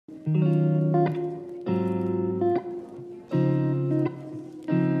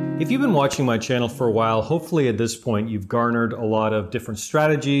If you've been watching my channel for a while, hopefully at this point you've garnered a lot of different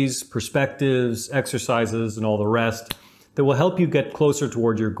strategies, perspectives, exercises, and all the rest that will help you get closer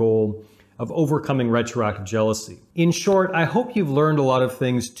toward your goal of overcoming retroactive jealousy. In short, I hope you've learned a lot of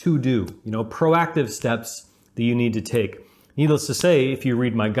things to do, proactive steps that you need to take. Needless to say, if you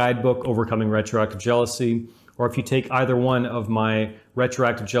read my guidebook, Overcoming Retroactive Jealousy, or if you take either one of my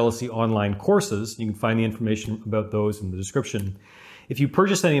retroactive jealousy online courses, you can find the information about those in the description. If you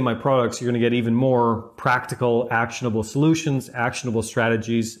purchase any of my products, you're going to get even more practical, actionable solutions, actionable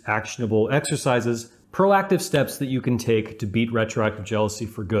strategies, actionable exercises, proactive steps that you can take to beat retroactive jealousy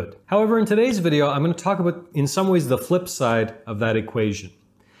for good. However, in today's video, I'm going to talk about, in some ways, the flip side of that equation.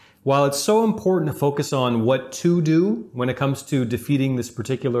 While it's so important to focus on what to do when it comes to defeating this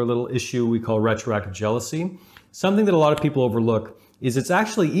particular little issue we call retroactive jealousy, something that a lot of people overlook is it's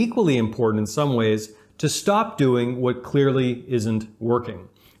actually equally important in some ways to stop doing what clearly isn't working.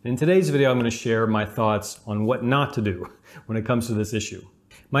 In today's video, I'm going to share my thoughts on what not to do when it comes to this issue.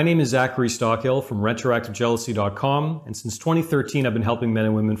 My name is Zachary Stockhill from retroactivejealousy.com, and since 2013, I've been helping men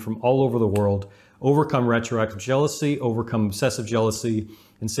and women from all over the world overcome retroactive jealousy, overcome obsessive jealousy,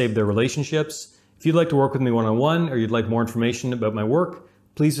 and save their relationships. If you'd like to work with me one-on-one, or you'd like more information about my work,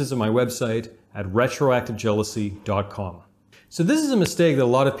 please visit my website at retroactivejealousy.com. So this is a mistake that a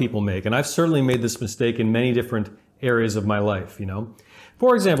lot of people make, and I've certainly made this mistake in many different areas of my life,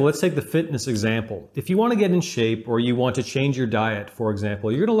 For example, let's take the fitness example. If you want to get in shape or you want to change your diet, for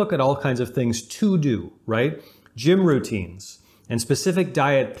example, you're going to look at all kinds of things to do, right? Gym routines and specific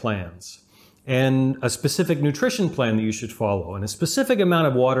diet plans and a specific nutrition plan that you should follow and a specific amount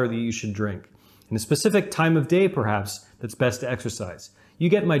of water that you should drink and a specific time of day, perhaps, that's best to exercise. You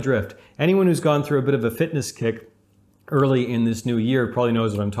get my drift. Anyone who's gone through a bit of a fitness kick early in this new year probably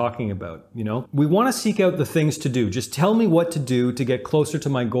knows what I'm talking about, We want to seek out the things to do. Just tell me what to do to get closer to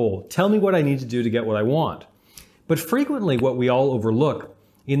my goal. Tell me what I need to do to get what I want. But frequently what we all overlook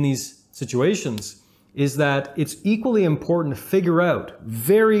in these situations is that it's equally important to figure out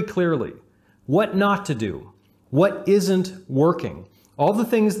very clearly what not to do, what isn't working. All the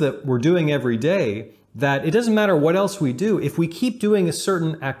things that we're doing every day, that it doesn't matter what else we do, if we keep doing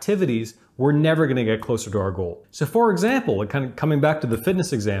certain activities, we're never going to get closer to our goal. So for example, kind of coming back to the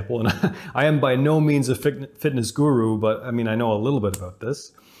fitness example, and I am by no means a fitness guru, but I know a little bit about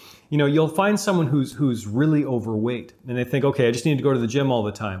this. You'll find someone who's really overweight and they think, okay, I just need to go to the gym all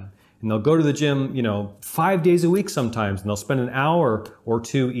the time. And they'll go to the gym, 5 days a week sometimes, and they'll spend an hour or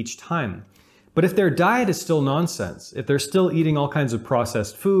two each time. But if their diet is still nonsense, if they're still eating all kinds of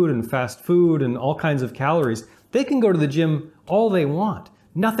processed food and fast food and all kinds of calories, they can go to the gym all they want.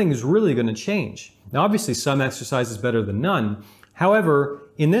 Nothing is really going to change. Now, obviously, some exercise is better than none. However,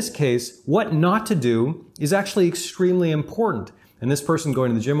 in this case, what not to do is actually extremely important. And this person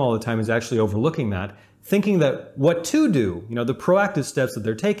going to the gym all the time is actually overlooking that, thinking that what to do, the proactive steps that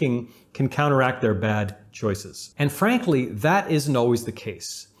they're taking can counteract their bad choices. And frankly, that isn't always the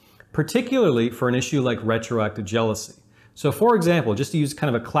case, particularly for an issue like retroactive jealousy. So for example, just to use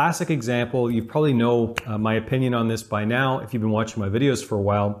kind of a classic example, you probably know my opinion on this by now if you've been watching my videos for a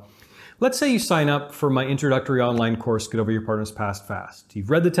while. Let's say you sign up for my introductory online course, Get Over Your Partner's Past Fast. You've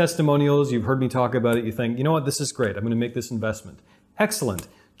read the testimonials, you've heard me talk about it, you think, you know what, this is great, I'm going to make this investment. Excellent.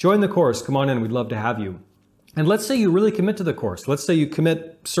 Join the course, come on in, we'd love to have you. And let's say you really commit to the course. Let's say you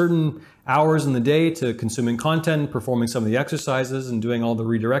commit certain hours in the day to consuming content, performing some of the exercises, and doing all the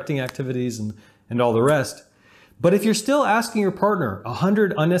redirecting activities and all the rest. But if you're still asking your partner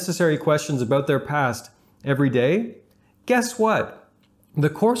 100 unnecessary questions about their past every day, guess what? The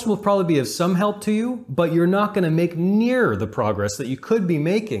course will probably be of some help to you, but you're not going to make near the progress that you could be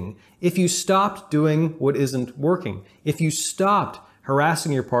making if you stopped doing what isn't working, if you stopped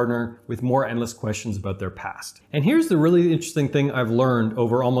harassing your partner with more endless questions about their past. And here's the really interesting thing I've learned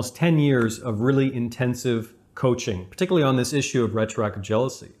over almost 10 years of really intensive coaching, particularly on this issue of retroactive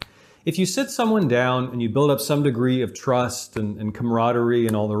jealousy. If you sit someone down and you build up some degree of trust and camaraderie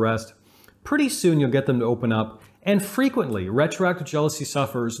and all the rest, pretty soon you'll get them to open up. And frequently, retroactive jealousy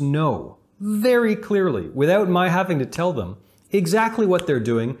sufferers know very clearly, without my having to tell them, exactly what they're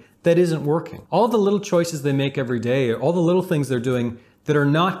doing that isn't working. All the little choices they make every day, all the little things they're doing that are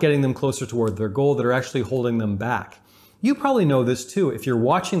not getting them closer toward their goal, that are actually holding them back. You probably know this too. If you're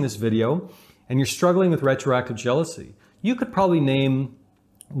watching this video and you're struggling with retroactive jealousy, you could probably name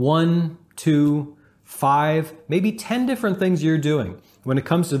 1, 2, 5, maybe 10 different things you're doing when it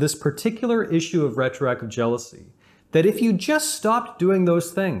comes to this particular issue of retroactive jealousy, that if you just stopped doing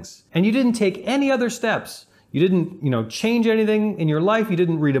those things and you didn't take any other steps, You didn't, change anything in your life. You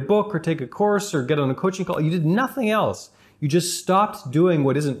didn't read a book or take a course or get on a coaching call. You did nothing else. You just stopped doing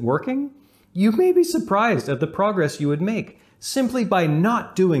what isn't working. You may be surprised at the progress you would make simply by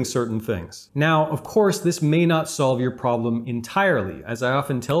not doing certain things. Now, of course, this may not solve your problem entirely. As I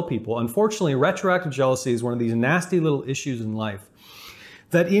often tell people, unfortunately, retroactive jealousy is one of these nasty little issues in life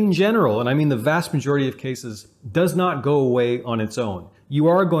that in general, and I mean the vast majority of cases, does not go away on its own. You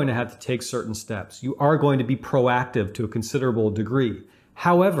are going to have to take certain steps. You are going to be proactive to a considerable degree.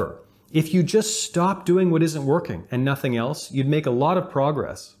 However, if you just stop doing what isn't working and nothing else, you'd make a lot of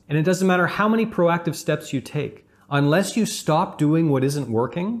progress. And it doesn't matter how many proactive steps you take. Unless you stop doing what isn't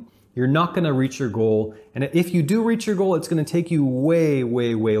working, you're not going to reach your goal. And if you do reach your goal, it's going to take you way,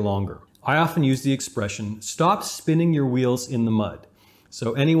 way, way longer. I often use the expression, stop spinning your wheels in the mud.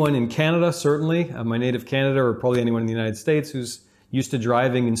 So anyone in Canada, certainly, my native Canada, or probably anyone in the United States who's used to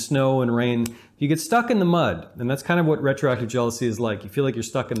driving in snow and rain, you get stuck in the mud. And that's kind of what retroactive jealousy is like. You feel like you're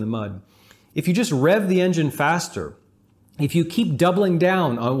stuck in the mud. If you just rev the engine faster, if you keep doubling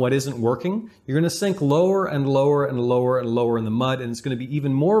down on what isn't working, you're going to sink lower and lower and lower and lower in the mud, and it's going to be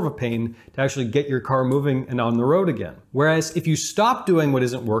even more of a pain to actually get your car moving and on the road again. Whereas if you stop doing what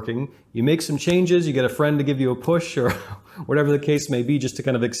isn't working, you make some changes, you get a friend to give you a push or whatever the case may be, just to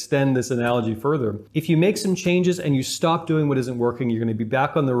kind of extend this analogy further. If you make some changes and you stop doing what isn't working, you're going to be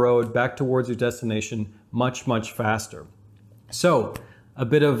back on the road, back towards your destination much, much faster. So, a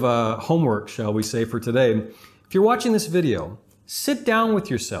bit of homework, shall we say, for today. If you're watching this video, sit down with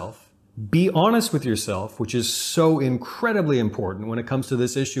yourself, be honest with yourself, which is so incredibly important when it comes to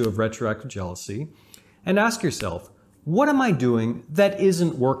this issue of retroactive jealousy, and ask yourself, what am I doing that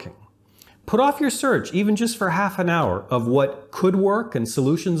isn't working? Put off your search, even just for half an hour, of what could work and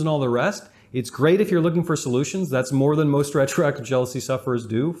solutions and all the rest. It's great if you're looking for solutions. That's more than most retroactive jealousy sufferers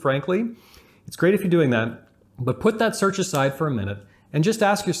do, frankly. It's great if you're doing that, but put that search aside for a minute and just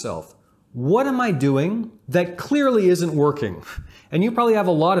ask yourself, what am I doing that clearly isn't working? And you probably have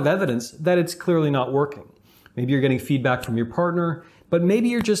a lot of evidence that it's clearly not working. Maybe you're getting feedback from your partner, but maybe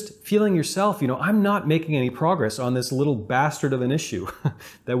you're just feeling yourself, I'm not making any progress on this little bastard of an issue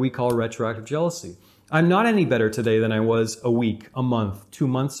that we call retroactive jealousy. I'm not any better today than I was a week, a month, 2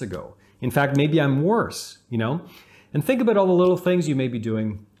 months ago. In fact, maybe I'm worse, And think about all the little things you may be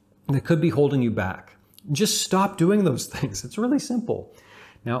doing that could be holding you back. Just stop doing those things. It's really simple.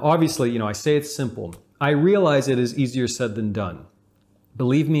 Now, obviously, I say it's simple. I realize it is easier said than done.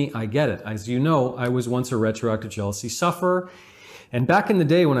 Believe me, I get it. As you know, I was once a retroactive jealousy sufferer. And back in the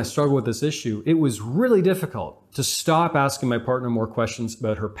day when I struggled with this issue, it was really difficult to stop asking my partner more questions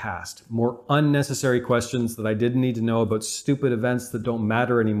about her past, more unnecessary questions that I didn't need to know about stupid events that don't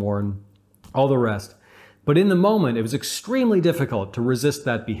matter anymore and all the rest. But in the moment, it was extremely difficult to resist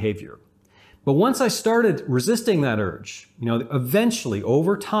that behavior. But once I started resisting that urge, eventually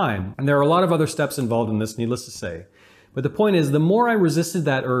over time, and there are a lot of other steps involved in this, needless to say, but the point is, the more I resisted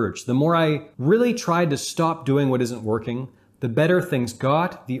that urge, the more I really tried to stop doing what isn't working, the better things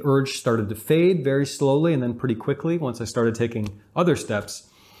got. The urge started to fade very slowly and then pretty quickly once I started taking other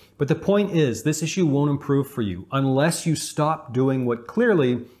steps. But the point is, this issue won't improve for you unless you stop doing what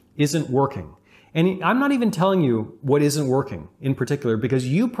clearly isn't working. And I'm not even telling you what isn't working in particular, because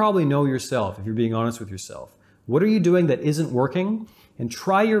you probably know yourself, if you're being honest with yourself. What are you doing that isn't working? And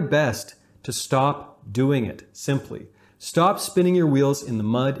try your best to stop doing it, simply. Stop spinning your wheels in the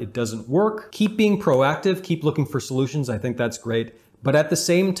mud. It doesn't work. Keep being proactive. Keep looking for solutions. I think that's great. But at the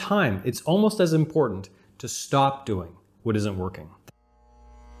same time, it's almost as important to stop doing what isn't working.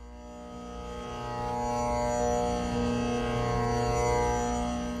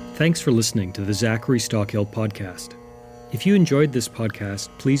 Thanks for listening to the Zachary Stockhill podcast. If you enjoyed this podcast,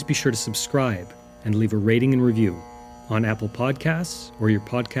 please be sure to subscribe and leave a rating and review on Apple Podcasts or your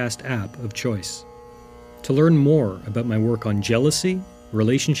podcast app of choice. To learn more about my work on jealousy,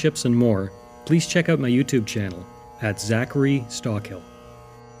 relationships, and more, please check out my YouTube channel at Zachary Stockhill.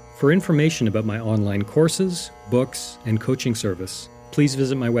 For information about my online courses, books, and coaching service, please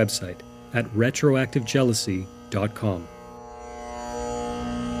visit my website at retroactivejealousy.com.